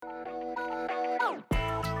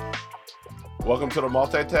Welcome to the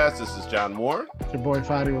MultiTask. This is John Moore. It's your boy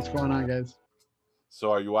Fadi. What's going on, guys?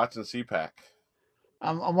 So, are you watching CPAC?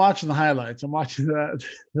 I'm watching the highlights. I'm watching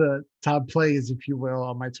the top plays, if you will,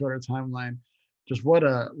 on my Twitter timeline. Just what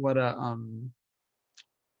a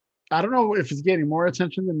I don't know if it's getting more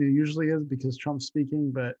attention than it usually is because Trump's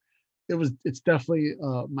speaking, but it's definitely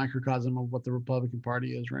a microcosm of what the Republican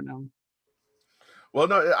Party is right now. Well,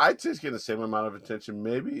 no, I'd say it's getting the same amount of attention,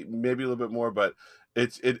 maybe a little bit more, but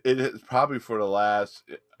it is probably for the last,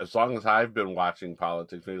 as long as I've been watching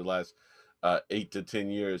politics, maybe the last 8 to 10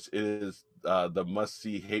 years, it is the must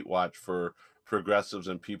see hate watch for progressives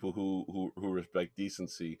and people who respect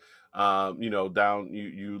decency.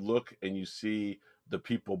 You look and you see the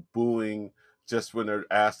people booing just when they're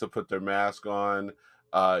asked to put their mask on.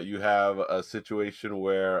 You have a situation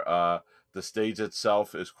where the stage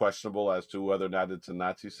itself is questionable as to whether or not it's a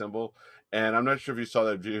Nazi symbol. And I'm not sure if you saw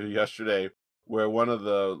that video yesterday where one of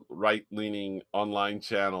the right-leaning online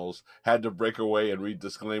channels had to break away and read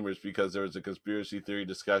disclaimers because there was a conspiracy theory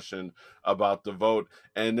discussion about the vote.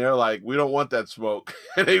 And they're like, we don't want that smoke.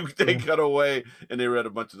 And they cut away and they read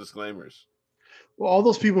a bunch of disclaimers. Well, all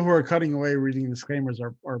those people who are cutting away reading disclaimers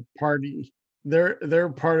are party. They're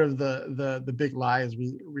part of the big lie, as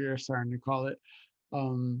we are starting to call it.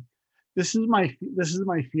 This is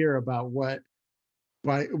my fear about what.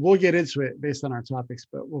 But we'll get into it based on our topics.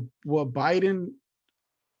 But will Biden,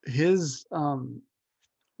 his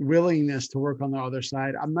willingness to work on the other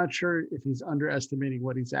side, I'm not sure if he's underestimating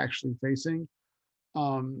what he's actually facing.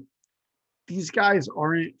 These guys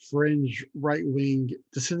aren't fringe right wing.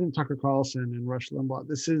 This isn't Tucker Carlson and Rush Limbaugh.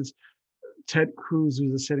 This is Ted Cruz,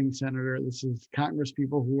 who's a sitting senator. This is Congress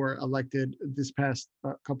people who were elected this past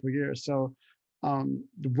couple of years. So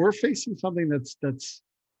we're facing something that's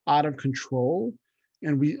out of control,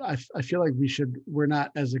 and I feel like we're not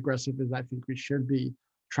as aggressive as I think we should be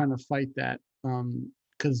trying to fight that,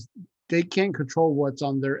 because they can't control what's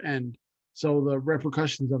on their end. So the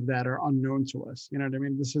repercussions of that are unknown to us. You know what I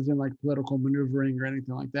mean? This isn't like political maneuvering or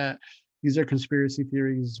anything like that. These are conspiracy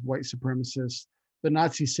theories, white supremacists. The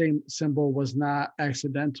Nazi symbol was not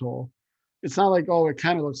accidental. It's not like, oh, it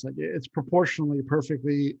kind of looks like it. It's proportionally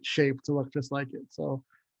perfectly shaped to look just like it. So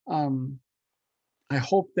I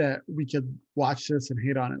hope that we could watch this and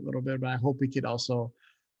hate on it a little bit, but I hope we could also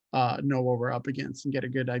know what we're up against and get a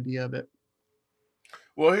good idea of it.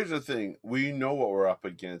 Well, here's the thing. We know what we're up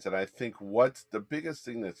against. And I think what's the biggest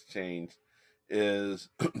thing that's changed is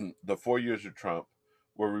the 4 years of Trump,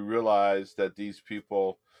 where we realized that these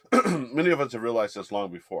people, many of us have realized this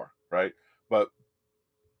long before, right? But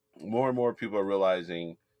more and more people are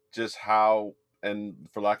realizing just how, and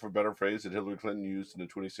for lack of a better phrase, that Hillary Clinton used in the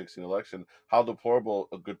 2016 election, how deplorable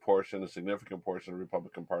a good portion, a significant portion of the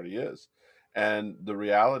Republican Party is. And the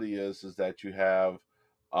reality is that you have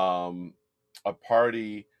a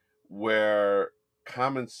party where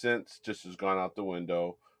common sense just has gone out the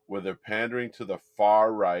window, where they're pandering to the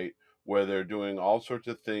far right, where they're doing all sorts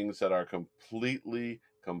of things that are completely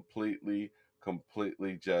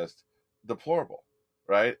just deplorable,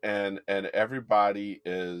 right? And everybody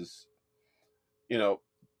is, you know,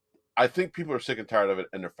 I think people are sick and tired of it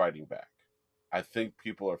and they're fighting back. I think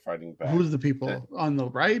people are fighting back. Who's the people on the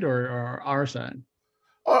right or our side?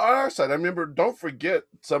 On our side, I remember, don't forget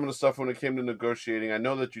some of the stuff when it came to negotiating. I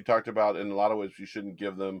know that you talked about in a lot of ways you shouldn't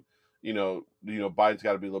give them, Biden's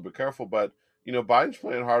got to be a little bit careful, but Biden's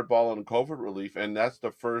playing hardball on COVID relief, and that's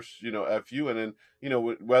the first, FU. And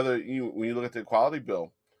then, whether when you look at the equality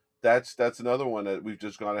bill, that's another one that we've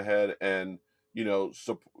just gone ahead and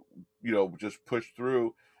just pushed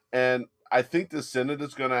through. And I think the Senate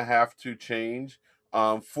is going to have to change.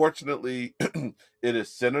 Fortunately, it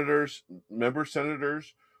is member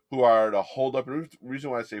senators, who are to hold up. And the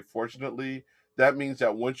reason why I say fortunately, that means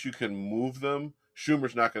that once you can move them,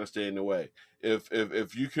 Schumer's not going to stay in the way.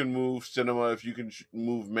 If you can move Sinema, if you can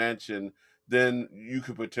move Manchin, then you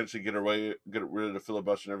could potentially get rid of the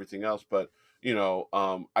filibuster and everything else. But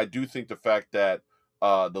I do think the fact that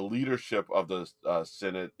the leadership of the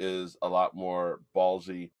Senate is a lot more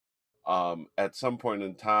ballsy. At some point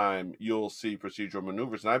in time, you'll see procedural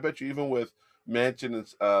maneuvers, and I bet you even with Manchin and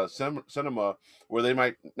Sinema, where they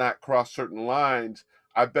might not cross certain lines,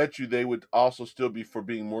 I bet you they would also still be for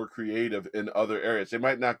being more creative in other areas. They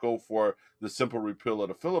might not go for the simple repeal of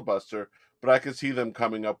the filibuster, but I could see them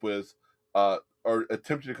coming up with or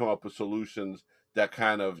attempting to come up with solutions that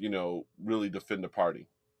kind of really defend the party.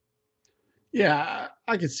 Yeah,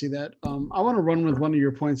 I could see that. I want to run with one of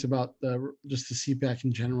your points about just the CPAC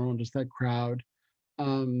in general and just that crowd.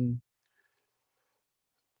 Are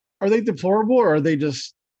they deplorable, or are they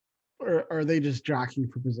just or are they just jockeying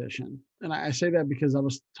for position? And I say that because I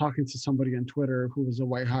was talking to somebody on Twitter who was a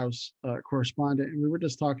White House correspondent, and we were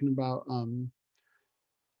just talking about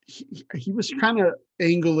he was kind of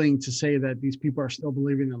angling to say that these people are still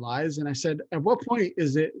believing the lies. And I said, at what point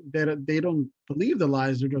is it that they don't believe the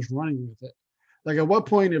lies, they're just running with it? Like, at what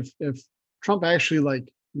point, if Trump actually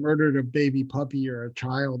like murdered a baby puppy or a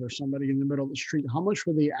child or somebody in the middle of the street, how much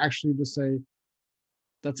would they actually just say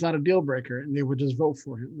that's not a deal breaker and they would just vote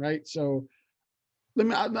for him, right? So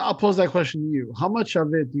I'll pose that question to you. How much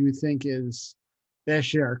of it do you think is they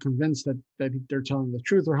actually are convinced that they're telling the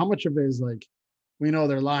truth, or how much of it is like, we know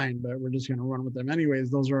they're lying, but we're just going to run with them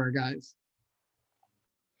anyways? Those are our guys.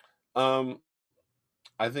 Um,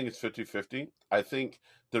 I think it's 50-50. I think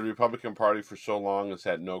the Republican Party for so long has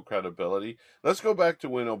had no credibility. Let's go back to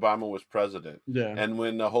when Obama was president Yeah. and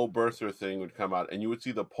when the whole birther thing would come out, and you would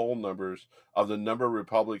see the poll numbers of the number of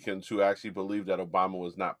Republicans who actually believed that Obama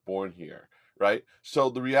was not born here, right? So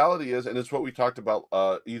the reality is, and it's what we talked about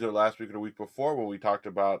either last week or the week before when we talked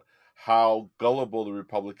about how gullible the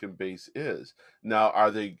Republican base is. Now,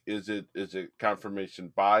 is it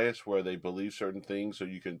confirmation bias where they believe certain things so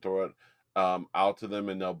you can throw it out to them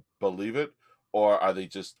and they'll believe it, or are they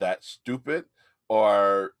just that stupid,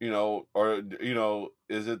 or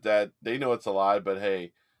is it that they know it's a lie but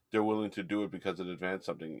hey, they're willing to do it because it advanced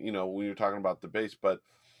something, when you're talking about the base. But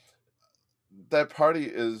that party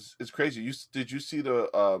is crazy. Did you see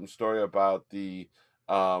the story about the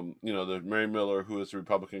Mary Miller, who is a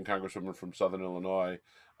Republican congresswoman from Southern Illinois?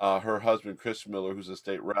 Her husband Chris Miller, who's a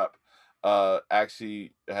state rep,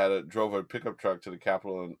 actually drove a pickup truck to the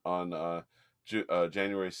Capitol on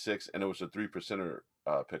January 6th, and it was a 3%er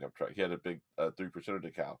pickup truck. He had a big 3%er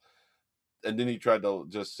decal, and then he tried to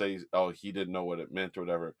just say, "Oh, he didn't know what it meant or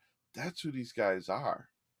whatever." That's who these guys are.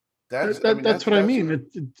 I mean, That's that's what I that's who mean.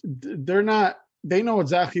 they're. They're not. They know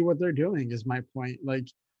exactly what they're doing. Is my point. Like,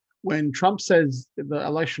 when Trump says the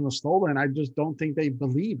election was stolen, I just don't think they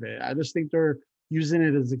believe it. I just think they're using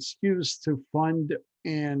it as excuse to fund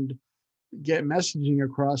and get messaging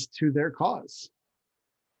across to their cause.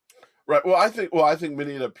 Right. Well, I think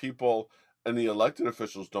many of the people and the elected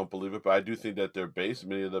officials don't believe it, but I do think that their base,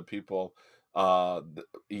 many of the people,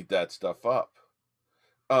 eat that stuff up.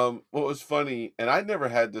 What was funny, and I never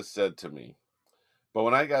had this said to me, but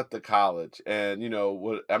when I got to college, and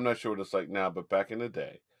what I'm not sure what it's like now, but back in the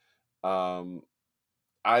day, um,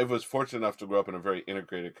 I was fortunate enough to grow up in a very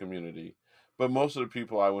integrated community. But most of the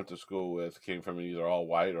people I went to school with came from either all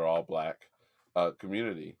white or all black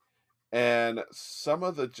community. And some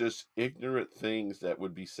of the just ignorant things that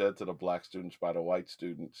would be said to the black students by the white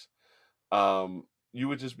students, you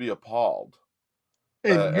would just be appalled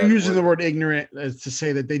And you're at using the what. word ignorant as to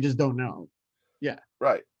say that they just don't know. Yeah.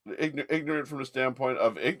 Right, ignorant from the standpoint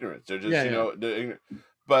of ignorance. They're just Yeah. Yeah. they're ignorant.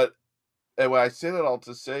 But and what I say that all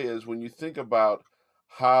to say is when you think about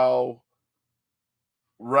how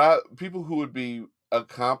people who would be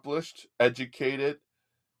accomplished, educated,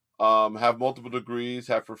 have multiple degrees,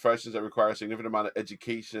 have professions that require a significant amount of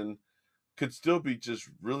education, could still be just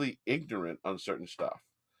really ignorant on certain stuff.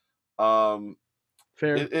 Um,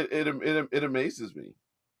 Fair. it amazes me.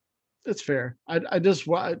 It's fair.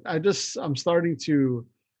 I'm starting to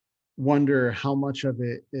wonder how much of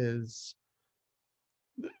it is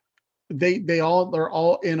they're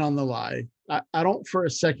all in on the lie. I don't for a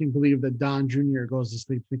second believe that Don Jr. goes to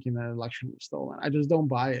sleep thinking that election was stolen. I just don't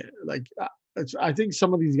buy it. Like, I think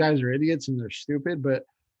some of these guys are idiots and they're stupid, but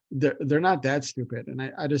they're not that stupid. And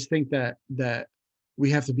I just think that we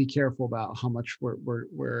have to be careful about how much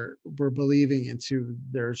we're believing into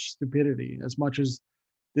their stupidity as much as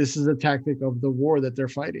this is a tactic of the war that they're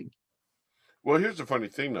fighting. Well, here's the funny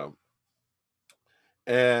thing though,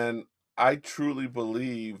 and I truly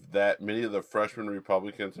believe that many of the freshman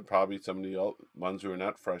Republicans and probably some of the ones who are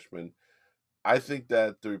not freshmen, I think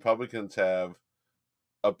that the Republicans have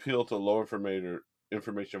appealed to low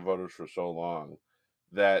information voters for so long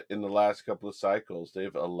that in the last couple of cycles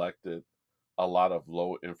they've elected a lot of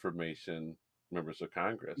low information members of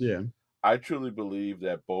Congress. Yeah. I truly believe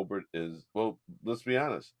that Boebert is, well, let's be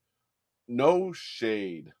honest, no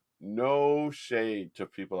shade, no shade to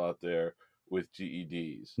people out there with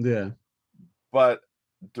GEDs. Yeah. But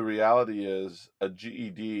the reality is a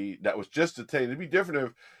GED that was just attained. It'd be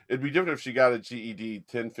different if she got a GED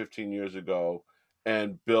 10, 15 years ago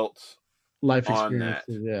and built Life on that.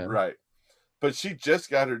 experiences. Yeah. Right. But she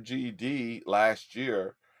just got her GED last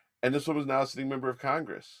year, and this woman's now a sitting member of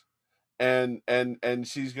Congress. And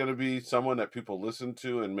she's going to be someone that people listen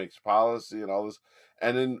to and makes policy and all this.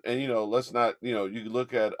 And let's not, you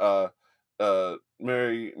look at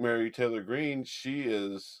Mary Taylor Greene. She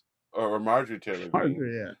is, or Marjorie Taylor Greene.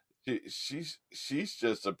 Marjorie, yeah. she's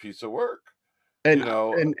just a piece of work, And you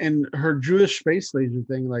know. and her Jewish space laser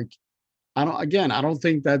thing, like, I don't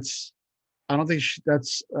think that's I don't think sh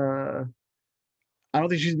that's, I don't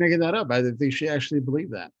think she's making that up. I think she actually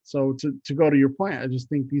believed that. So to go to your point, I just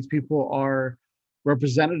think these people are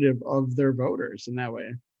representative of their voters in that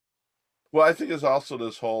way. Well, I think it's also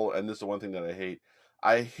this whole, and this is the one thing that I hate.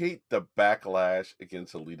 I hate the backlash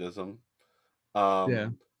against elitism. Yeah,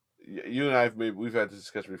 Um, you and I have maybe we've had this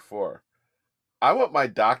discussion before. I want my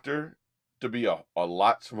doctor to be a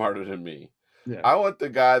lot smarter than me. yeah, I want the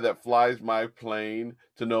guy that flies my plane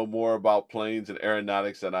to know more about planes and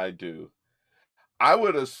aeronautics than I do. I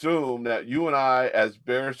would assume that you and I, as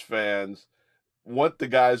Bears fans, want the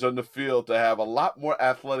guys on the field to have a lot more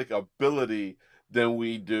athletic ability than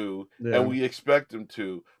we do, and yeah. we expect them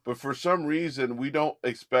to. But for some reason, we don't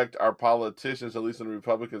expect our politicians, at least on the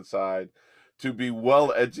Republican side, to be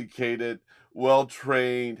well educated, well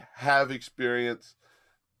trained, have experience.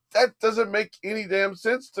 That doesn't make any damn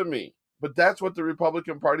sense to me. But that's what the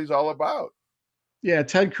Republican Party's all about. Yeah,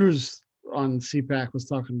 Ted Cruz on CPAC was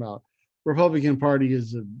talking about Republican Party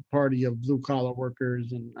is a party of blue collar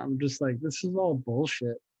workers, and I'm just like, this is all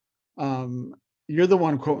bullshit. Um, you're the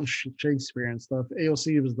one quoting Shakespeare and stuff.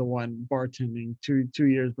 AOC was the one bartending two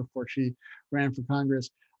years before she ran for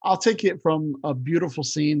Congress. I'll take it from a beautiful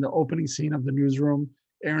scene, the opening scene of the newsroom.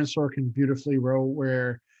 Aaron Sorkin beautifully wrote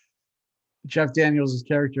where Jeff Daniels'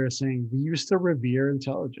 character is saying, "We used to revere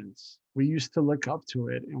intelligence. We used to look up to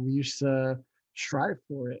it, and we used to strive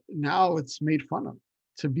for it. Now it's made fun of.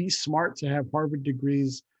 To be smart, to have Harvard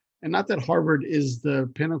degrees, and not that Harvard is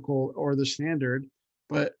the pinnacle or the standard,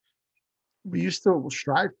 but we used to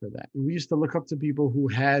strive for that. And we used to look up to people who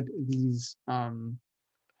had these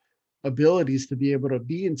abilities to be able to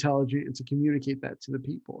be intelligent and to communicate that to the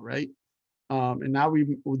people, right? And now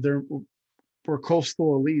we're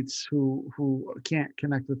coastal elites who can't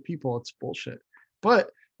connect with people. It's bullshit.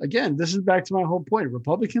 But again, this is back to my whole point.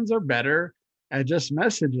 Republicans are better at just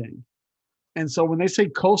messaging. And so when they say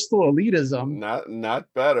coastal elitism, Not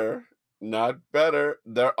better, not better.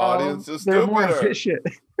 Their audience is they're more stupider. efficient.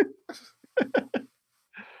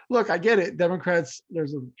 Look, I get it. Democrats,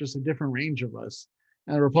 there's just a different range of us.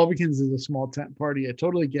 And the Republicans is a small tent party. I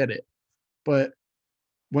totally get it. But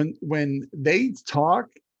when they talk,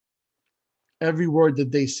 every word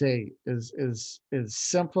that they say is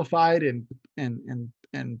simplified and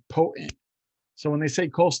potent. So when they say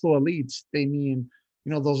coastal elites, they mean,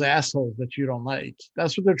 those assholes that you don't like.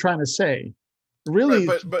 That's what they're trying to say. Right, Really,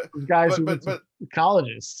 it's but just those guys who went to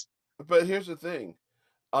colleges. here's the thing.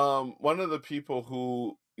 One of the people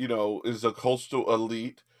who is a coastal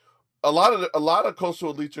elite. A lot of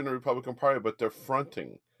coastal elites are in the Republican Party, but they're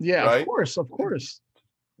fronting, Yeah, of right? course, of course.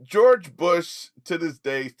 George Bush to this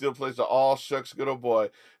day still plays the all shucks good old boy.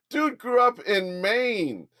 Dude grew up in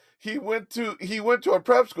Maine. He went to a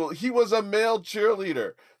prep school. He was a male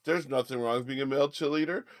cheerleader. There's nothing wrong with being a male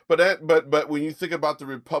cheerleader, but when you think about the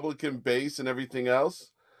Republican base and everything else,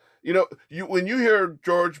 you when you hear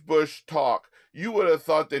George Bush talk, you would have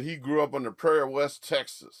thought that he grew up on the prairie of West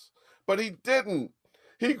Texas, but he didn't.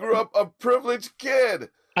 He grew up a privileged kid,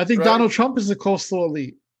 I think right? Donald Trump is a coastal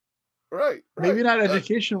elite. Right, Maybe right. not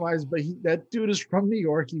education wise, but that dude is from New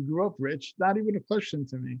York. He grew up rich. Not even a question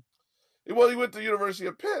to me. Well, he went to the University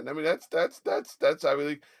of Penn. I mean, that's I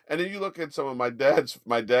really. And then you look at some of my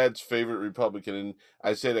dad's favorite Republican, and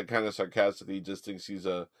I say that kind of sarcastically. He just thinks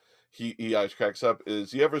he always cracks up.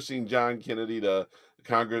 Is you ever seen John Kennedy, the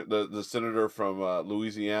senator from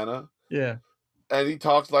Louisiana? Yeah, And he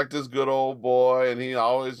talks like this good old boy, and he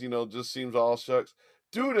always just seems all shucks.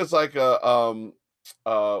 Dude is like a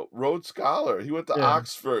Rhodes Scholar. He went to yeah,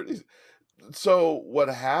 Oxford. So what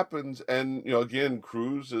happens, and again,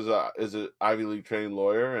 Cruz is a Ivy League trained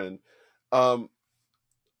lawyer, and um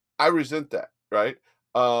I resent that, right?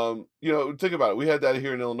 Think about it. We had that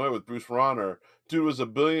here in Illinois with Bruce Rauner. Dude was a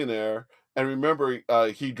billionaire, and remember,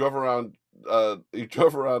 he drove around. He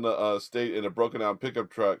drove around the state in a broken down pickup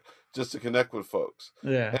truck just to connect with folks,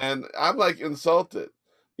 yeah. and I'm like insulted,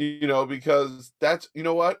 because that's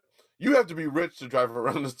what you have to be rich to drive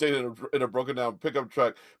around the state in a broken down pickup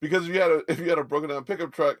truck. Because if you had a broken down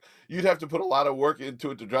pickup truck, you'd have to put a lot of work into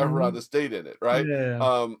it to drive around Mhm. the state in it, right?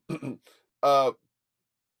 Yeah, Uh,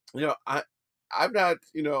 you know, I I'm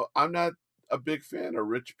not a big fan of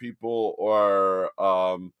rich people or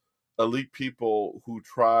elite people who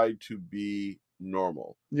try to be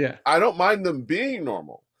normal. yeah. I don't mind them being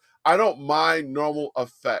normal. I don't mind normal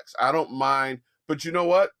effects. I don't mind, but you know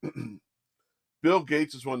what? Bill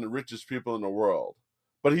Gates is one of the richest people in the world,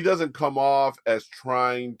 but he doesn't come off as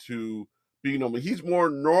trying to be normal. He's more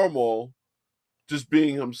normal just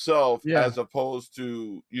being himself, Yeah, as opposed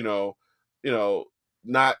to you know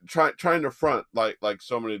not trying to front like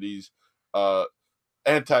so many of these uh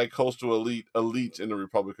anti-coastal elites in the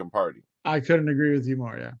Republican Party. I couldn't agree with you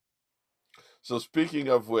more. Yeah. So speaking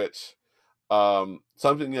of which,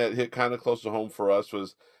 something that hit kind of close to home for us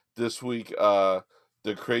was this week.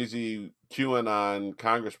 The crazy QAnon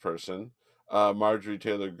congressperson, Marjorie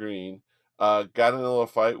Taylor Greene, got in a little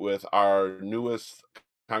fight with our newest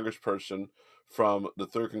congressperson from the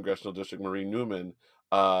third congressional district, Marie Newman,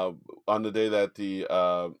 uh, on the day that the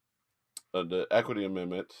Equity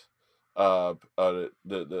Amendment, the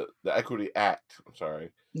Equity Act, I'm sorry,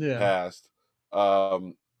 Yeah. passed.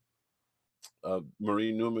 Um,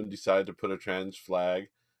 Marie Newman decided to put a trans flag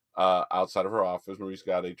outside of her office. Marie's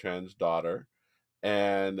got a trans daughter,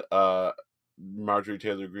 and Marjorie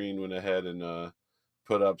Taylor Greene went ahead and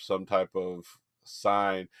put up some type of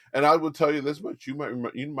sign. And I will tell you this much: you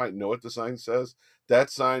might know what the sign says. That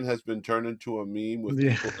sign has been turned into a meme with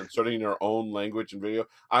Yeah. people inserting their own language and video.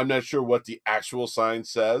 I'm not sure what the actual sign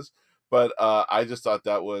says, but I just thought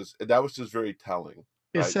that was just very telling.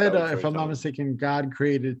 It Right, said, that was if very I'm not telling. mistaken, God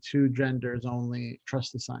created two genders only.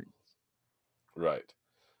 Trust the sign. Right.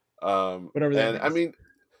 Whatever that And I means. mean,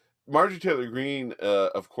 Marjorie Taylor Greene,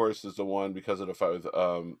 of course, is the one because of the fight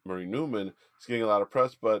with Marie Newman. Is getting a lot of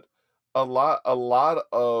press, but a lot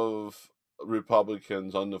of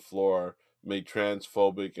Republicans on the floor made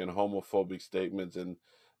transphobic and homophobic statements, and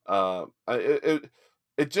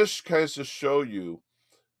it just kind of to show you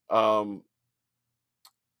um,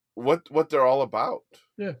 what they're all about.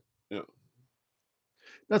 Yeah. You know,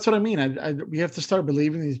 That's what I mean. We have to start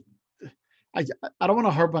believing these. I I don't want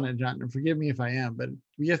to harp on it, John, and forgive me if I am, but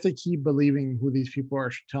we have to keep believing who these people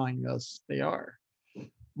are telling us they are.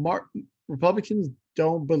 Mar- Republicans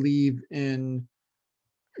don't believe in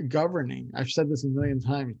governing. I've said this a million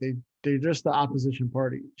times. They're just the opposition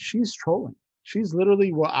party. She's trolling. She's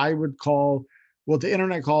literally what I would call, what the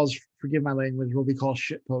internet calls, forgive my language, what we call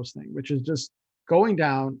shit posting, which is just going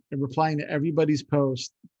down and replying to everybody's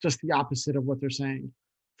post, just the opposite of what they're saying,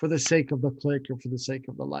 for the sake of the click or for the sake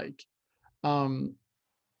of the like. Um,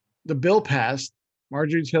 the bill passed.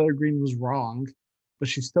 Marjorie Taylor Greene was wrong, but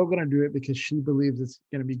she's still going to do it because she believes it's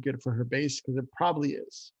going to be good for her base, because it probably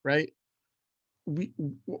is, right? we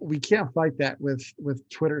we can't fight that with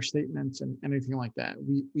Twitter statements and anything like that.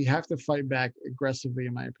 We have to fight back aggressively,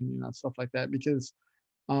 in my opinion, on stuff like that, because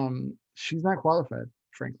she's not qualified.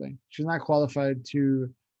 Frankly, she's not qualified to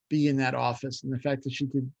be in that office, and the fact that she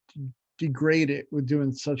could degrade it with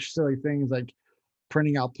doing such silly things like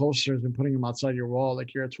printing out posters and putting them outside your wall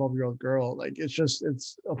like you're a 12-year-old girl, like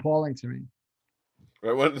it's appalling to me.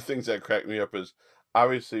 right. One of the things that cracked me up is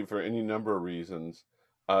obviously for any number of reasons,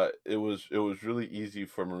 it was really easy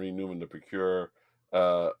for Marie Newman to procure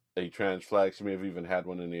a trans flag. She may have even had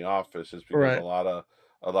one in the office, just because Right.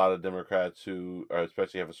 a lot of Democrats who are,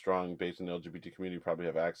 especially have a strong base in the LGBT community, probably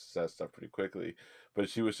have access to that stuff pretty quickly. But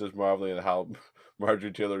she was just marveling at how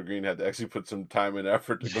Marjorie Taylor Greene had to actually put some time and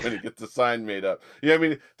effort to go in and get the sign made up. Yeah, I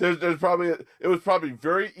mean, there's probably it was probably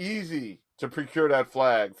very easy to procure that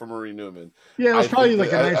flag for Marie Newman. Yeah, it was I probably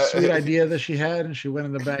think like a nice, sweet that idea that she had, and she went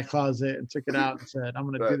in the back closet and took it out and said, "I'm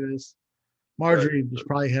going to right, do this." right, Marjorie just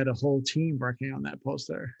probably had a whole team working on that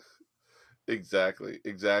poster. exactly,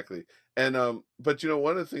 exactly. And but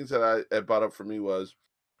one of the things that I brought up for me was,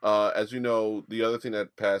 as you know, the other thing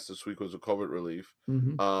that passed this week was the COVID relief.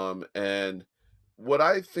 Hmm. And what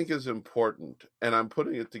I think is important, and I'm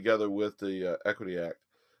putting it together with the Equity Act.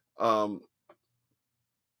 Um,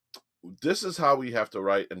 this is how we have to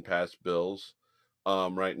write and pass bills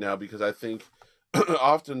right now, because I think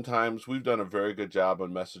oftentimes we've done a very good job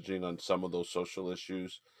on messaging on some of those social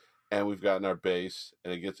issues, and we've gotten our base,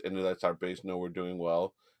 and it lets our base know we're doing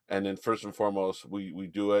well. And then first and foremost, we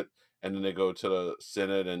do it, and then they go to the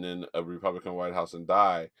Senate and then a Republican White House and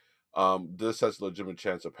die. This has a legitimate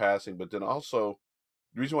chance of passing, but then also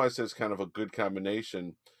the reason why I say it's kind of a good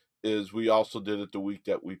combination is we also did it the week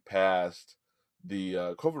that we passed the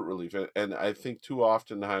COVID relief, and I think too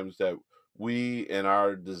often times that we, in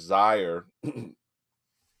our desire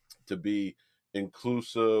to be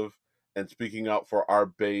inclusive and speaking out for our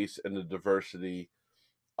base and the diversity,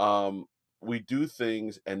 um, we do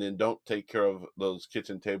things and then don't take care of those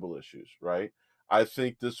kitchen table issues, right? I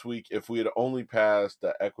think this week, if we had only passed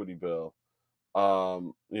the equity bill,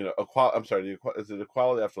 I'm sorry, is it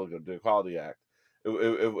equality? I have to look at the Equality Act. I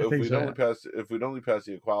If think we'd so. only Yeah. pass, if we'd only pass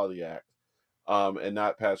the Equality Act, and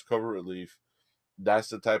not pass COVID relief, that's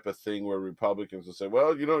the type of thing where Republicans will say,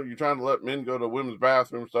 well, you're trying to let men go to women's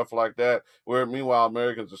bathroom, stuff like that, where meanwhile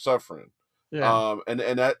Americans are suffering. Yeah.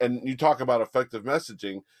 And you talk about effective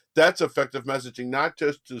messaging. that's effective messaging, not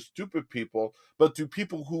just to stupid people, but to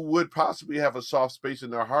people who would possibly have a soft space in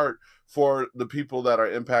their heart for the people that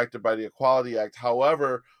are impacted by the Equality Act.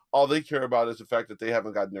 However, all they care about is the fact that they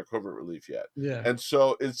haven't gotten their COVID relief yet. Yeah. And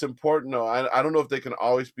so it's important. No, I don't know if they can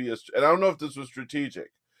always be, and I don't know if this was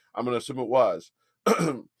strategic. I'm going to assume it was.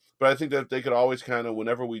 But I think that they could always kind of,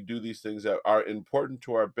 whenever we do these things that are important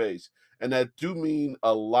to our base and that do mean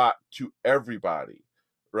a lot to everybody,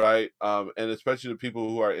 right? And especially the people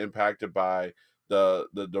who are impacted by the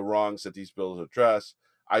wrongs that these bills address.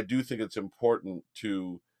 I do think it's important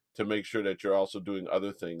to make sure that you're also doing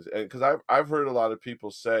other things, and because I've heard a lot of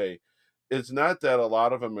people say it's not that a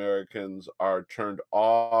lot of Americans are turned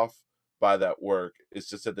off by that work. It's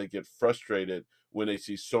just that they get frustrated when they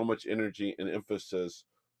see so much energy and emphasis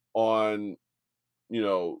on, you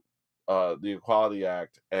know, the Equality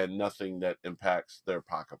Act and nothing that impacts their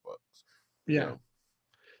pocketbooks. You Yeah. know,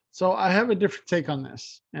 So I have a different take on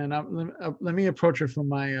this, and let me approach it from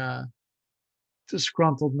my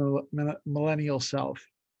disgruntled millennial self.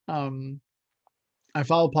 Um, I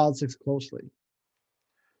follow politics closely.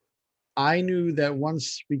 I knew that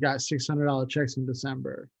once we got $600 checks in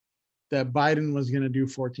December, that Biden was going to do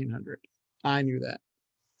 1,400. I knew that.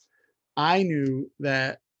 I knew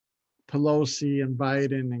that Pelosi and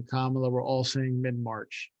Biden and Kamala were all saying mid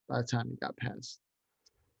March by the time it got passed.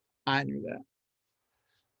 I knew that.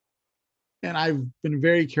 And I've been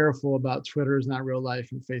very careful about Twitter is not real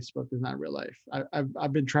life and Facebook is not real life.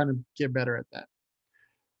 I've been trying to get better at that.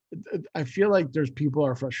 I feel like there's people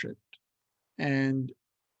are frustrated and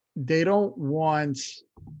they don't want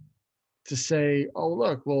to say, oh,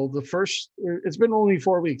 look, well, it's been only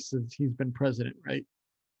 4 weeks since he's been president, right?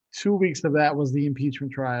 2 weeks of that was the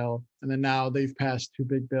impeachment trial. And then now they've passed two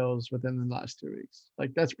big bills within the last 2 weeks.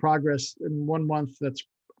 Like that's progress in 1 month. That's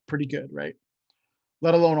pretty good, right?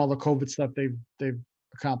 Let alone all the COVID stuff they've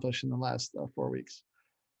accomplished in the last 4 weeks.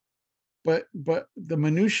 But the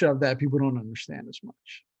minutia of that people don't understand as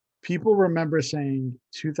much. People remember saying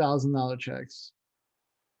 $2,000 checks.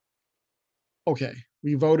 Okay,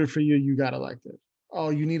 we voted for you. You got elected.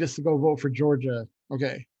 Oh, you need us to go vote for Georgia.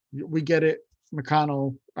 Okay, we get it. McConnell.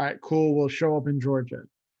 All right, cool. We'll show up in Georgia.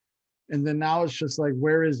 And then now it's just like,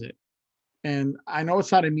 where is it? And I know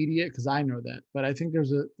it's not immediate because I know that, but I think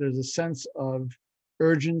there's a sense of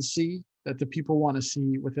urgency that the people want to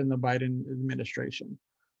see within the Biden administration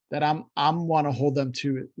that I'm want to hold them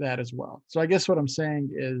to that as well. So I guess what I'm saying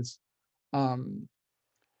is um,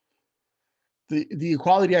 the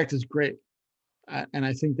Equality Act is great, and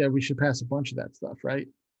I think that we should pass a bunch of that stuff, right?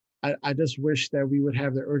 I just wish that we would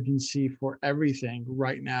have the urgency for everything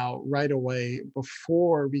right now, right away,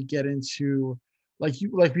 before we get into like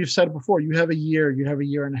we've said before, you have a year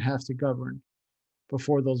and a half to govern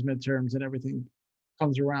before those midterms and everything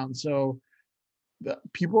comes around. So the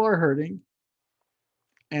people are hurting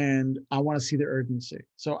and I want to see the urgency.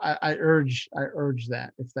 So I urge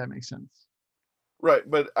that if that makes sense. right?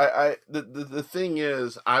 But the thing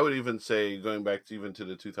is, I would even say, going back to even to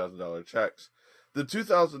the $2,000 checks, the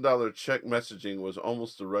 $2,000 check messaging was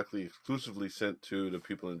almost directly, exclusively sent to the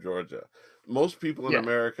people in Georgia. Most people in Yeah.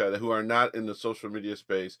 America who are not in the social media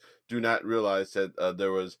space do not realize that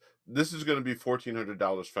there was. This is going to be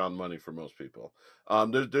 $1,400 found money for most people.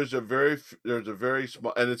 There's a very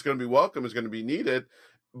small, and it's going to be welcome. It's going to be needed,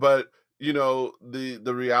 but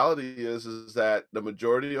the reality is that the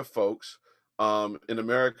majority of folks in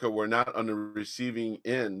America were not on the receiving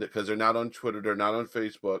end because they're not on Twitter, they're not on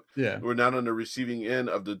Facebook, Yeah. we're not on the receiving end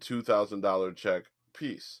of the $2,000 check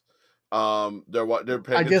piece. They're I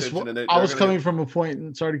paying guess attention, and I they're was gonna get coming from a point,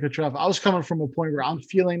 and sorry to cut you off. I was coming from a point where I'm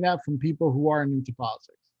feeling that from people who aren't into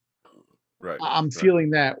politics. right, I'm right,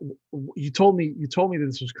 feeling that you told me that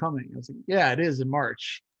this was coming. I was like, yeah, it is in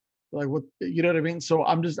March. Like what you know what I mean? So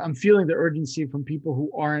I'm feeling the urgency from people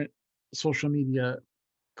who aren't social media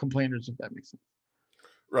complainers, if that makes sense.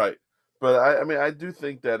 right. But I mean, I do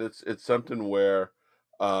think that it's something where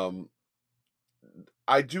um,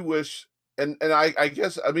 I do wish, and I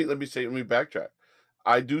guess I mean, let me backtrack.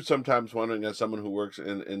 I do sometimes wondering, as someone who works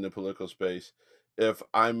in the political space, if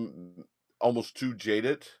I'm almost too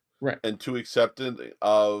jaded Right. and too acceptant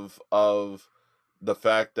of the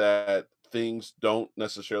fact that things don't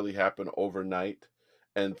necessarily happen overnight,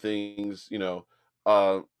 and things,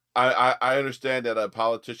 uh, I understand that a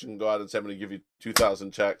politician can go out and say, "I'm going to give you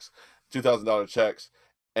 2,000 checks,"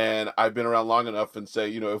 and I've been around long enough and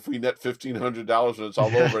say, if we net $1,500 when it's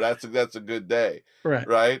all Yeah. over, that's a good day, Right.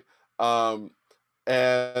 right? Um,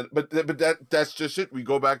 and but that's just it. We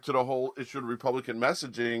go back to the whole issue of Republican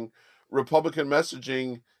messaging. Republican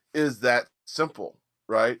messaging is that simple,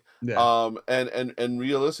 right? Yeah. And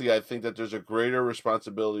realistically, I think that there's a greater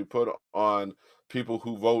responsibility put on people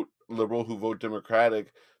who vote liberal, who vote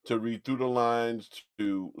Democratic, to read through the lines,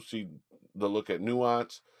 to see the look at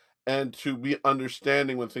nuance, and to be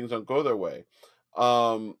understanding when things don't go their way.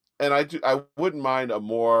 And I wouldn't mind a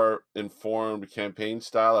more informed campaign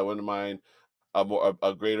style. I wouldn't mind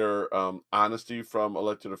a greater honesty from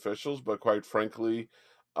elected officials, but quite frankly,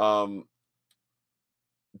 um,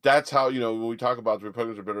 that's how, when we talk about the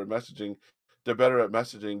Republicans are better at messaging, they're better at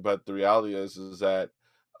messaging. But the reality is that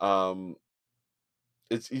um,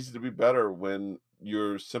 it's easy to be better when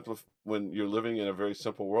when you're living in a very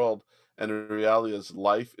simple world. And the reality is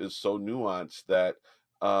life is so nuanced that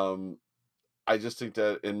um, I just think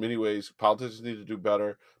that in many ways politicians need to do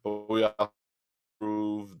better, but we have to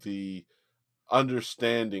improve the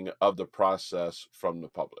understanding of the process from the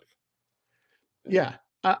public. Yeah.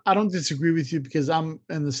 Yeah. I don't disagree with you because I'm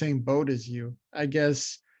in the same boat as you. I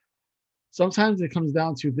guess sometimes it comes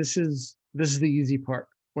down to this is the easy part.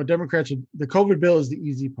 What Democrats the COVID bill is the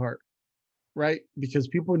easy part, right? Because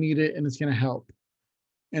people need it and it's going to help.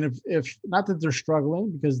 And if not that they're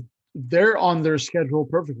struggling because they're on their schedule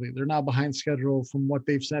perfectly. They're not behind schedule from what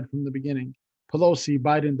they've said from the beginning. Pelosi,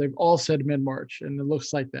 Biden, they've all said mid-March and it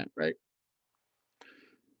looks like that, right?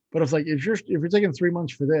 But it's like if you're taking 3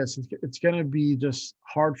 months for this, it's gonna be just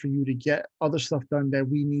hard for you to get other stuff done that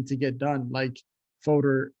we need to get done, like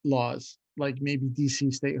voter laws, like maybe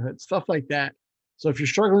DC statehood, stuff like that. So if you're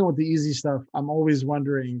struggling with the easy stuff, I'm always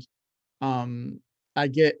wondering. Um, I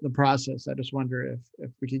get the process. I just wonder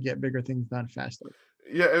if we could get bigger things done faster.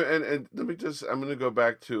 Yeah, and let me just I'm gonna go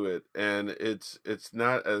back to it, and it's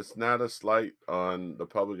not a slight on the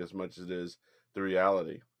public as much as it is the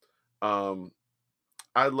reality. Um,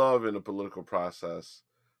 I love in a political process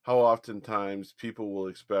how oftentimes people will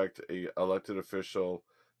expect a elected official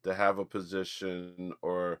to have a position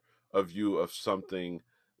or a view of something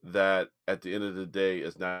that at the end of the day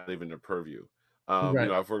is not even their purview.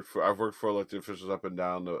 Right. I've worked for elected officials up and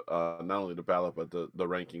down the not only the ballot but the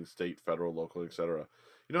ranking state, federal, local, etc.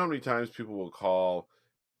 You know how many times people will call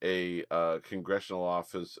a congressional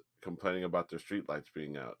office complaining about their streetlights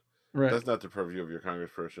being out. Right. That's not the purview of your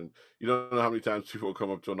congressperson. You don't know how many times people will come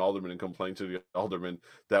up to an alderman and complain to the alderman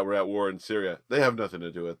that we're at war in Syria. They have nothing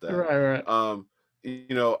to do with that. Right.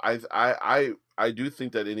 Right. I do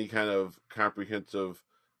think that any kind of comprehensive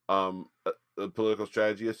political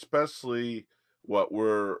strategy, especially what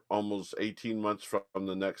we're almost 18 months from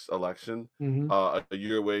the next election, Hmm. a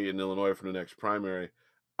year away in Illinois from the next primary,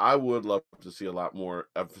 I would love to see a lot more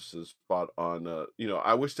emphasis spot on.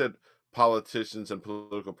 I wish that politicians and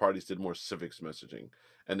political parties did more civics messaging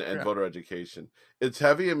and Yeah. voter education. It's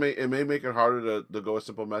heavy. It may make it harder to go with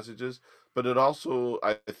simple messages, but it also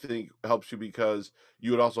I think helps you because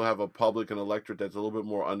you would also have a public and electorate that's a little bit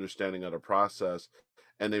more understanding of the process,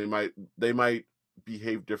 and they might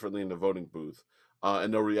behave differently in the voting booth,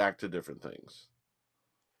 and they'll react to different things.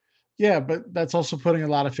 Yeah, but that's also putting a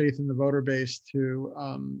lot of faith in the voter base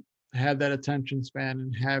to have that attention span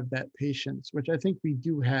and have that patience, which I think we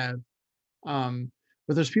do have.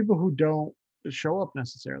 But there's people who don't show up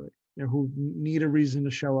necessarily, who need a reason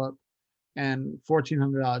to show up, and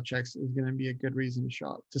 $1,400 checks is going to be a good reason to show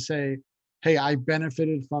up to say, "Hey, I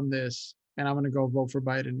benefited from this, and I'm going to go vote for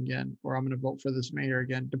Biden again, or I'm going to vote for this mayor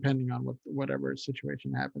again, depending on whatever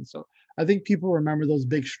situation happens." So I think people remember those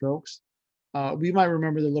big strokes. We might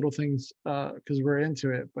remember the little things because we're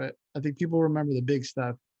into it, but I think people remember the big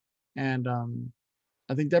stuff, and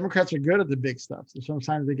I think Democrats are good at the big stuff. So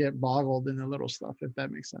sometimes they get boggled in the little stuff, if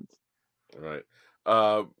that makes sense. Right.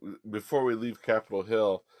 Before we leave Capitol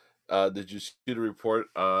Hill, did you see the report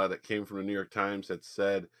that came from the New York Times that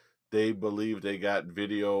said they believe they got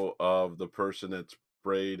video of the person that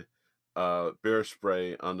sprayed bear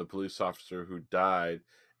spray on the police officer who died,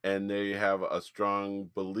 and they have a strong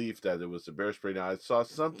belief that it was the bear spray. Now, I saw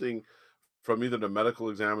something from either the medical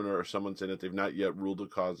examiner or someone saying that they've not yet ruled the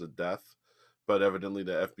cause of death, but evidently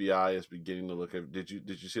the FBI is beginning to look at. Did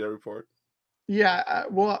you see that report? Yeah,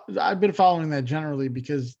 well, I've been following that generally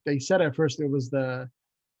because they said at first it was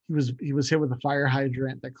he was hit with a fire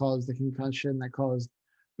hydrant that caused the concussion that caused,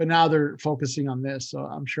 but now they're focusing on this. So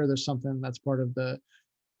I'm sure there's something that's part of the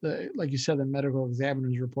like you said, the medical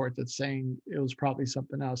examiner's report that's saying it was probably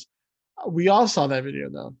something else. We all saw that video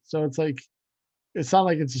though, so it's like it's not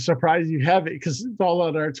like it's a surprise you have it because it's all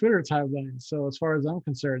on our Twitter timeline. So as far as I'm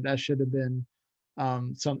concerned, that should have been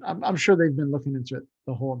some. I'm sure they've been looking into it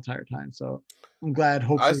the whole entire time. So I'm glad. I,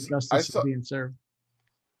 Hopefully, s- I justice is saw being served.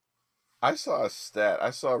 I saw a stat. I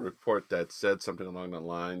saw a report that said something along the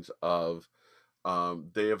lines of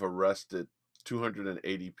they have arrested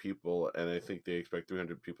 280 people, and I think they expect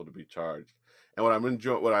 300 people to be charged. And what I'm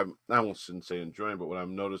enjoying, what I shouldn't say enjoying, but what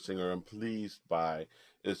I'm noticing or I'm pleased by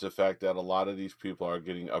is the fact that a lot of these people are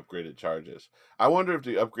getting upgraded charges. I wonder if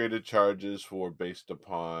the upgraded charges were based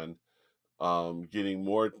upon getting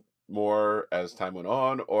more as time went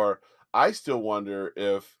on, or I still wonder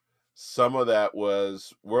if some of that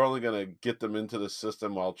was we're only going to get them into the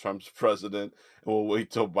system while Trump's president, and we'll wait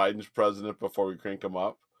till Biden's president before we crank them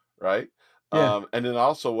up, right? Yeah. And then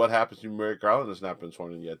also, what happens if Merrick Garland has not been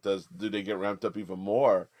sworn in yet? Do they get ramped up even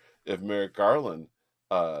more if Merrick Garland,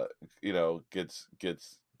 uh, gets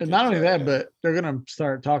And not gets only that, uh, but they're gonna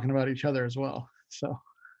start talking about each other as well. So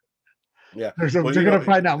yeah? they're Well, gonna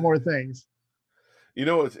find out more things. you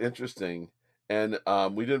know what's interesting, and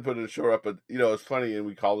we didn't put a show up, but it's funny, and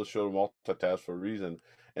we call the show multitask for a reason.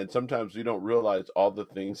 And sometimes we don't realize all the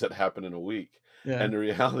things that happen in a week. Yeah. And the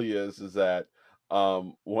reality is that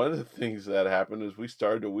one of the things that happened is we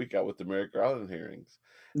started the week out with the Merrick Garland hearings,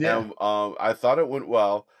 Yeah. and I thought it went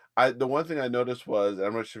well. The one thing I noticed was,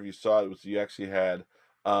 I'm not sure if you saw it, was you actually had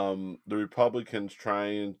the Republicans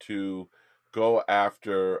trying to go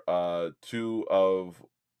after two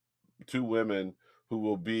women who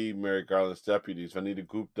will be Merrick Garland's deputies, Vanita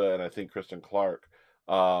Gupta and I think Kristen Clark,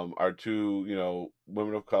 are two,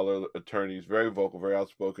 women of color attorneys, very vocal, very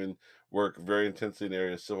outspoken, work very intensely in the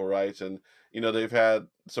area of civil rights, and they've had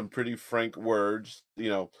some pretty frank words,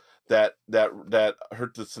 that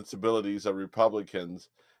hurt the sensibilities of Republicans,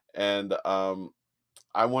 and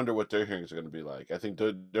I wonder what their hearings are going to be like. I think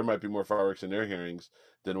there might be more fireworks in their hearings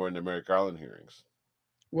than were in the Merrick Garland hearings.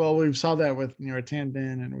 Well, we've saw that with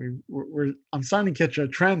Tandon, and we're I'm starting to catch a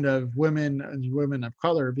trend of women and women of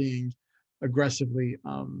color aggressively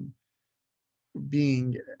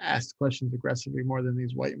being asked questions aggressively more than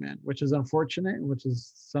these white men, which is unfortunate, which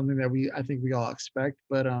is something that I think we all expect.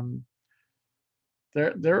 But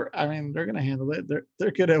they're I mean they're gonna handle it.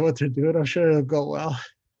 They're good at what they're doing. I'm sure it'll go well.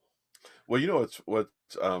 Well,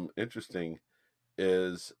 what's interesting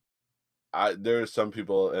is there are some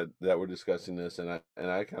people that were discussing this, and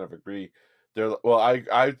I kind of agree. Well,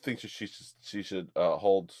 I think she should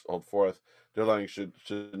hold forth. They're like should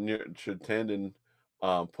Tandon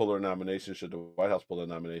pull her nomination? Should the White House pull the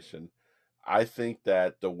nomination? I think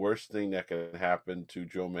that the worst thing that can happen to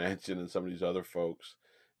Joe Manchin and some of these other folks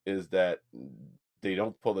is that they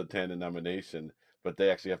don't pull the Tandon nomination, but they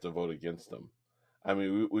actually have to vote against them. I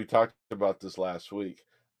mean, we talked about this last week.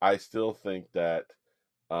 I still think that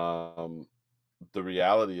um, the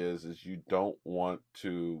reality is you don't want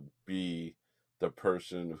to be the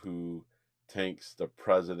person who tanks the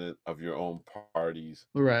president of your own party's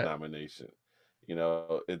Right. nomination.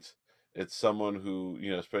 It's someone who,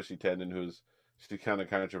 especially Tandon, she's kind of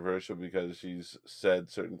controversial because she's said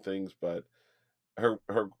certain things, but her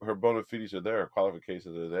bona fides are there, her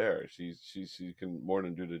qualifications are there. She can more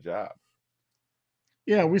than do the job.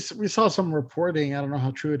 Yeah, we saw some reporting. I don't know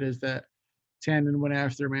how true it is that Tandon went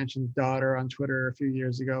after Manchin's daughter on Twitter a few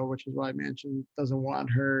years ago, which is why Manchin doesn't want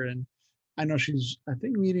her. And I know she's, I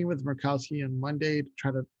think, meeting with Murkowski on Monday to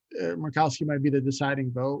try to. Murkowski might be the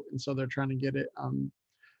deciding vote, and so they're trying to get it.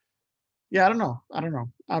 Yeah, I don't know. I don't know.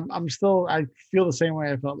 I'm still. I feel the same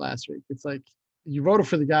way I felt last week. It's like you voted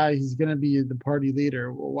for the guy. He's going to be the party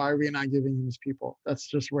leader. Well, why are we not giving him his people? That's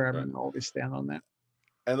just where I'm Right. going to always stand on that.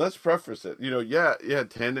 And let's preface it. Yeah,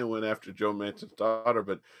 Tandon went after Joe Manchin's daughter,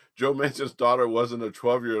 but Joe Manchin's daughter wasn't a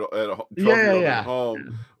 12-year-old Yeah, 12-year-old at yeah, home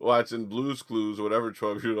yeah. watching Blue's Clues or whatever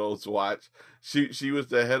 12-year-olds watch. She was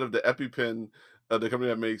the head of the EpiPen, the company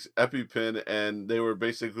that makes EpiPen, and they were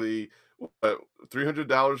basically what,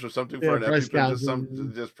 $300 or something Yeah, for an price EpiPen,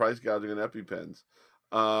 gouging. just price gouging on EpiPens.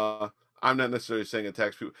 Uh, I'm not necessarily saying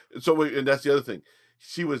attack people. So wait, and that's the other thing.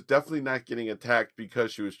 She was definitely not getting attacked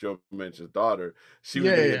because she was Joe Manchin's daughter. She was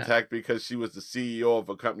Yeah, yeah, getting yeah. attacked because she was the CEO of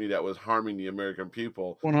a company that was harming the American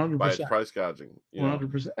people One hundred by its percent. price gouging.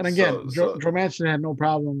 100%. And again, So Joe Manchin had no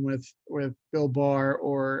problem with Bill Barr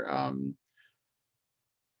or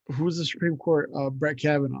who's the Supreme Court, Brett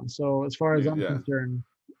Kavanaugh. So as far as I'm yeah, concerned,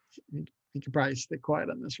 he could probably stay quiet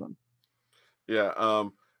on this one. yeah.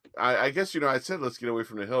 I guess I said let's get away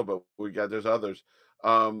from the hill, but there's others.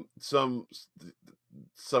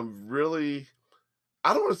 Some really,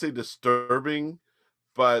 I don't want to say disturbing,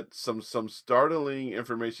 but some startling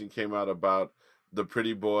information came out about the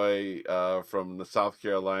pretty boy from the South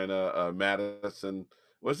Carolina, Madison.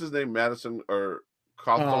 What's his name? Madison or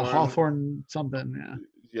Cawthorn? Hawthorne something, yeah.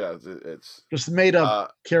 Yeah, it's Just a made up uh,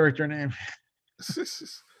 character name.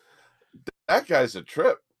 that guy's a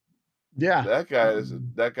trip. Yeah. That guy's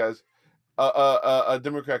a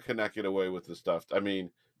Democrat cannot get away with this stuff. I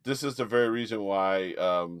mean, this is the very reason why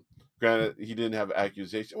Granted, he didn't have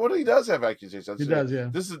accusation. Well, he does have accusations. I'm He saying does, yeah.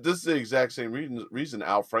 this is the exact same reason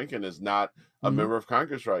Al Franken is not a Mhm. member of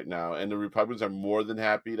Congress right now, and the Republicans are more than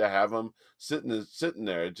happy to have him sitting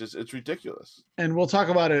there. It's ridiculous. And we'll talk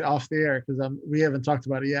about it off the air because we haven't talked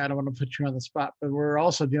about it yet. I don't want to put you on the spot, but we're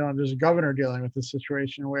also dealing. There's a governor dealing with this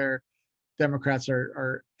situation where Democrats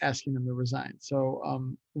are asking them to resign.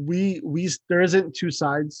 So we there isn't two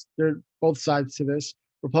sides. There both sides to this.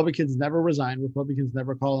 Republicans never resign. Republicans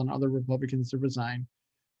never call on other Republicans to resign.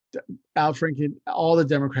 Al Franken, all the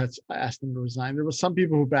Democrats asked him to resign. There was some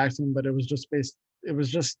people who backed him, but it was just based. It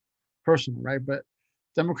was just personal, right? But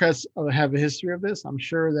Democrats have a history of this. I'm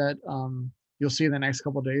sure that you'll see in the next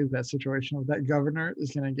couple of days that situation with that governor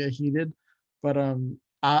is going to get heated. But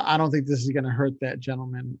I don't think this is going to hurt that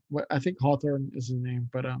gentleman. What I think Hawthorne is his name,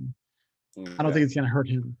 but I don't think Yeah, it's going to hurt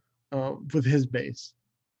him with his base.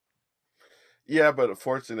 yeah, but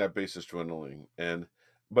unfortunately, that base is dwindling, and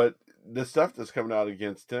but the stuff that's coming out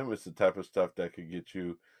against him is the type of stuff that could get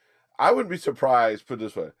you. I wouldn't be surprised. Put it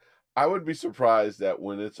this way, I would be surprised that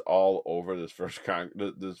when it's all over this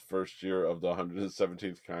first year of the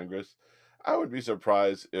 117th Congress, I would be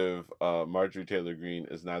surprised if Marjorie Taylor Greene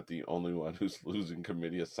is not the only one who's losing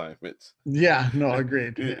committee assignments. Yeah, no,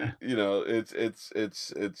 agreed. Yeah. You know, it's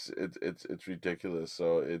ridiculous.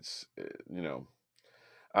 So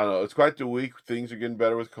I don't know. It's quite the week. Things are getting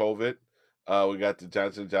better with COVID. We got the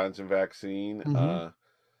Johnson vaccine. Hmm.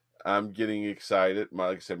 I'm getting excited.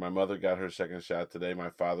 Like I said, my mother got her second shot today.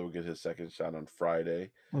 My father will get his second shot on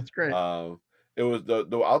Friday. That's great. Um, it was the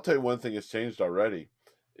I'll tell you one thing has changed already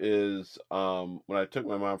is when I took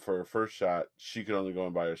my mom for her first shot, she could only go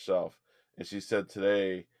in by herself, and she said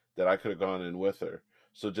today that I could have gone in with her.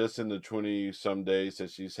 So just in the 20 some days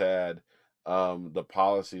that she's had, the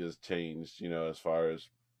policy has changed. As far as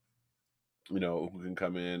who can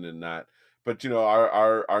come in and not. But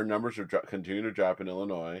our numbers are continue to drop in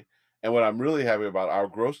Illinois, and what I'm really happy about, our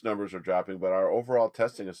gross numbers are dropping, but our overall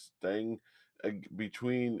testing is staying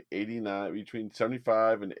between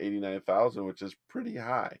 75 and 89,000, which is pretty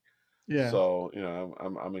high. Yeah. So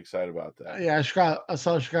I'm excited about that. Yeah, Chicago, I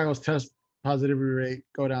saw Chicago's test positivity rate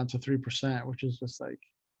go down to 3%, which is just like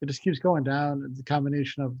it just keeps going down. It's a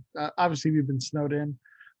combination of obviously we've been snowed in.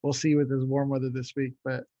 We'll see with this warm weather this week,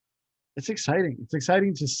 but it's exciting. It's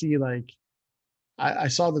exciting to see like I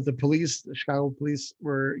saw that the Chicago police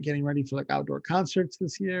were getting ready for like outdoor concerts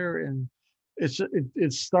this year, and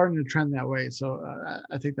it's starting to trend that way. So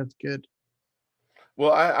I think that's good.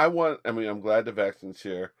 Well, I mean, I'm glad the vaccine's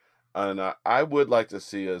here, and I would like to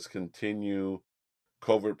see us continue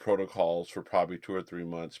COVID protocols for probably 2 or 3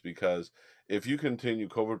 months, because if you continue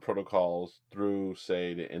COVID protocols through,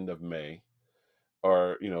 say, the end of May,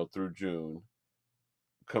 or through June,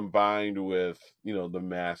 combined with the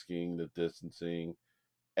masking, the distancing,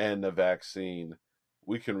 and the vaccine,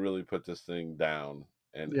 we can really put this thing down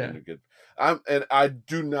Yeah. and get. And I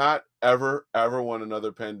do not ever want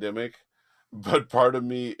another pandemic, but part of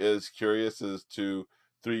me is curious as to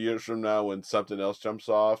 3 years from now when something else jumps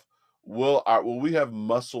off, will we have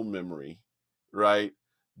muscle memory, right?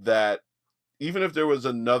 That even if there was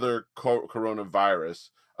another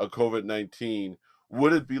coronavirus, a COVID-19,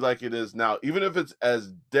 would it be like it is now? Even if it's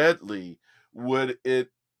as deadly, would it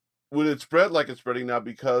spread like it's spreading now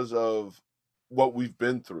because of what we've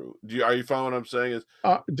been through? Are you following what I'm saying? Is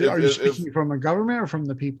Are you if speaking from a government or from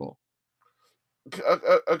the people?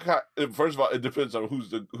 first of all, it depends on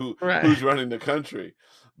Right. who's running the country,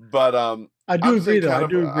 but I do agree, though. I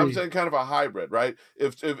do I'm agree. saying kind of a hybrid, right?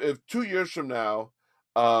 If 2 years from now,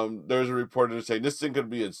 there's a report saying this thing could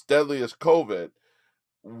be as deadly as COVID,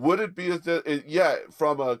 would it be as yeah,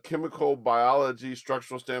 from a chemical biology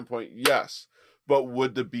structural standpoint, yes, but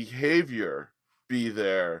would the behavior be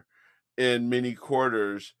there in many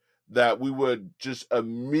quarters that we would just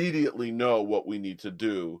immediately know what we need to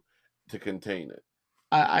do to contain it?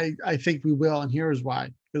 I think we will, and here's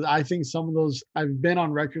why. Because I think some of those I've been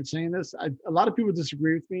on record saying this. A lot of people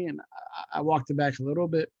disagree with me, and I walked it back a little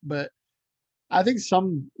bit, but I think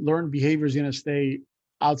some learned behavior is going to stay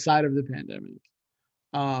outside of the pandemic.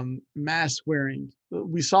 Mask wearing.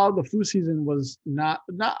 We saw the flu season was not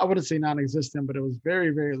I wouldn't say non-existent, but it was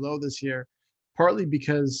very low this year, partly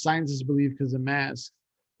because scientists believe because of masks,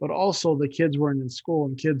 but also the kids weren't in school,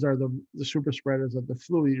 and kids are the super spreaders of the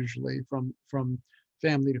flu usually from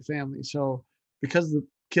family to family. So because the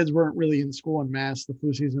kids weren't really in school and masks, the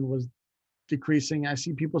flu season was decreasing. I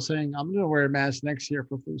see people saying I'm going to wear a mask next year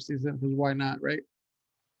for flu season because why not, right?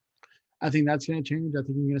 I think that's going to change. I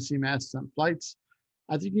think you're going to see masks on flights.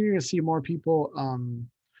 I think you're going to see more people.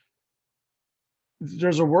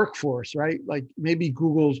 There's a workforce, right? Like maybe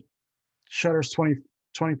Google shutters 20.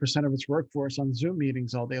 20% of its workforce on Zoom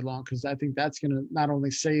meetings all day long, because I think that's going to not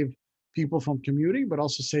only save people from commuting, but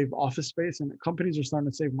also save office space. And companies are starting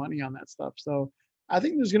to save money on that stuff. So I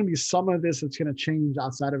think there's going to be some of this that's going to change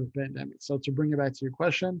outside of a pandemic. So to bring it back to your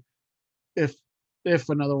question, if if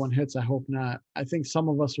another one hits, I hope not. I think some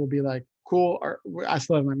of us will be like, cool, I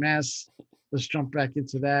still have my mask. Let's jump back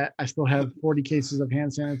into that. I still have 40 cases of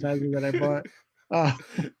hand sanitizer that I bought. Uh,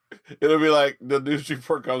 It'll be like the news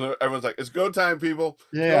report comes. Everyone's like, "It's go time, people!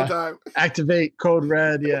 It's go yeah, time!" activate code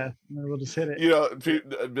red. Yeah, and then we'll just hit it. You know,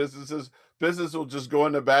 business will just go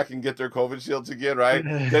in the back and get their COVID shields again, right?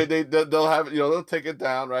 Yeah. They'll have, they'll take it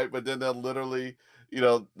down, right? But then they'll literally,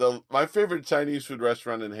 my favorite Chinese food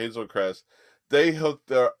restaurant in Hazelcrest, they hooked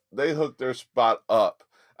their spot up.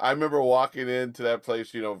 I remember walking into that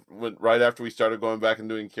place, right after we started going back and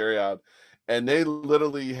doing carry out, and they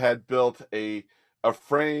literally had built a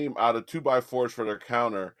frame out of 2x4s for their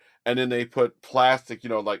counter, and then they put plastic,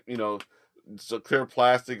 so clear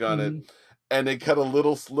plastic on it, Mhm. and they cut a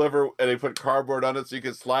little sliver and they put cardboard on it so you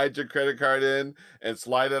can slide your credit card in and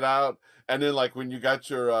slide it out. And then, like, when you got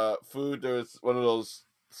your food, there was one of those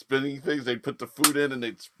spinning things. They'd put the food in and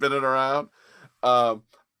they'd spin it around. Um,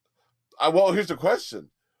 well, here's the question: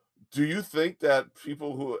 do you think that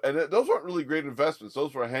people who, and those weren't really great investments;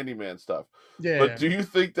 those were handyman stuff. But Yeah. do you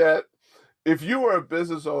think that if you were a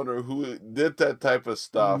business owner who did that type of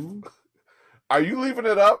stuff, Mhm. are you leaving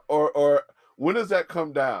it up, or when does that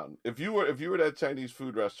come down? If you were that Chinese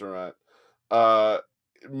food restaurant, uh,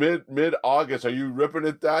 mid August, are you ripping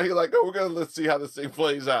it down? You're like, oh, let's see how this thing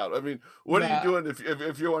plays out. I mean, what are you Nah, doing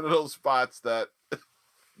if you're one of those spots that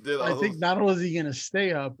did I all think those? not only is he gonna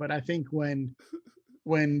stay up, but I think when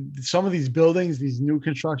some of these buildings, these new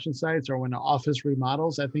construction sites, or when the office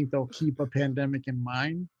remodels, I think they'll keep a pandemic in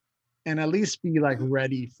mind and at least be like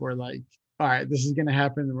ready for like, all right, this is gonna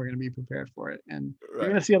happen and we're gonna be prepared for it. And you're Right?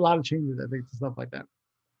 gonna see a lot of changes, I think, to stuff like that.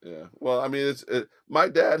 Yeah. Well, I mean, my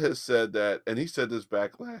dad has said that, and he said this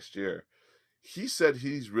back last year. He said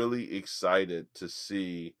he's really excited to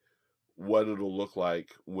see what it'll look like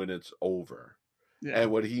when it's over. Yeah,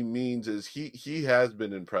 And what he means is he has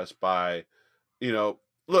been impressed by,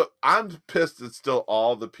 look, I'm pissed at still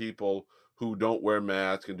all the people who don't wear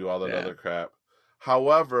masks and do all that yeah, other crap.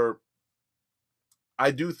 However,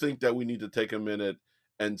 I do think that we need to take a minute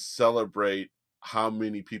and celebrate how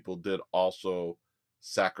many people did also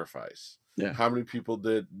sacrifice, yeah, how many people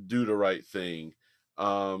did do the right thing.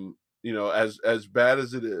 As bad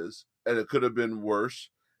as it is, and it could have been worse,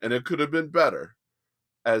 and it could have been better.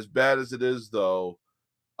 As bad as it is, though,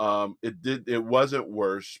 it wasn't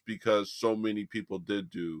worse because so many people did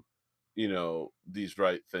do, these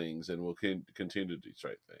right things, and will continue to do these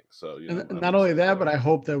right things. So, and I'm not only excited that, but about I it.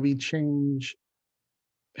 hope that we change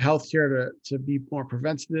healthcare to be more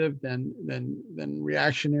preventative than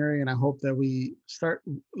reactionary. And I hope that we start,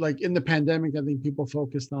 like in the pandemic, I think people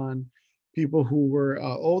focused on people who were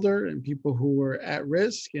older and people who were at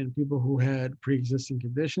risk and people who had pre-existing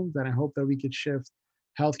conditions. And I hope that we could shift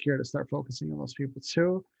healthcare to start focusing on those people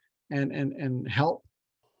too, and help.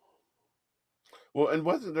 Well, and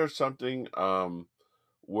wasn't there something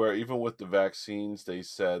where even with the vaccines, they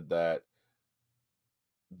said that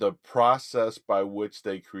the process by which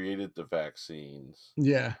they created the vaccines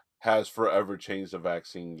Yeah, has forever changed the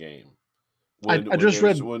vaccine game. I When just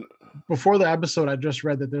there's read when before the episode. I just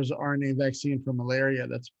read that there's an RNA vaccine for malaria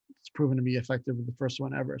that's proven to be effective with the first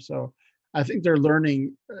one ever. So I think they're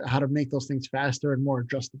learning how to make those things faster and more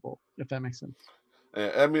adjustable, if that makes sense.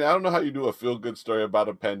 I mean, I don't know how you do a feel good story about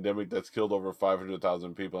a pandemic that's killed over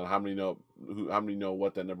 500,000 people, and how many know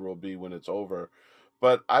what that number will be when it's over.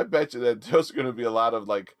 But I bet you that there's going to be a lot of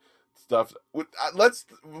like stuff. We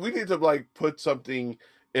need to like put something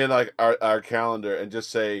in like our calendar and just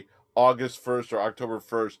say August 1st or October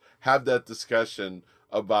 1st. Have that discussion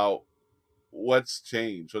about what's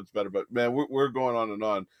changed, what's better. But man, we're going on and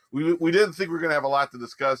on. We didn't think we were gonna have a lot to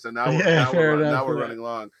discuss, and now we're Yeah, now fair we're enough. now we're Yeah. running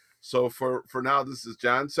long. So for now, this is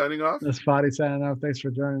John signing off. That's Spotty signing off. Thanks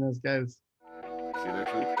for joining us, guys. See you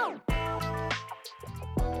next week.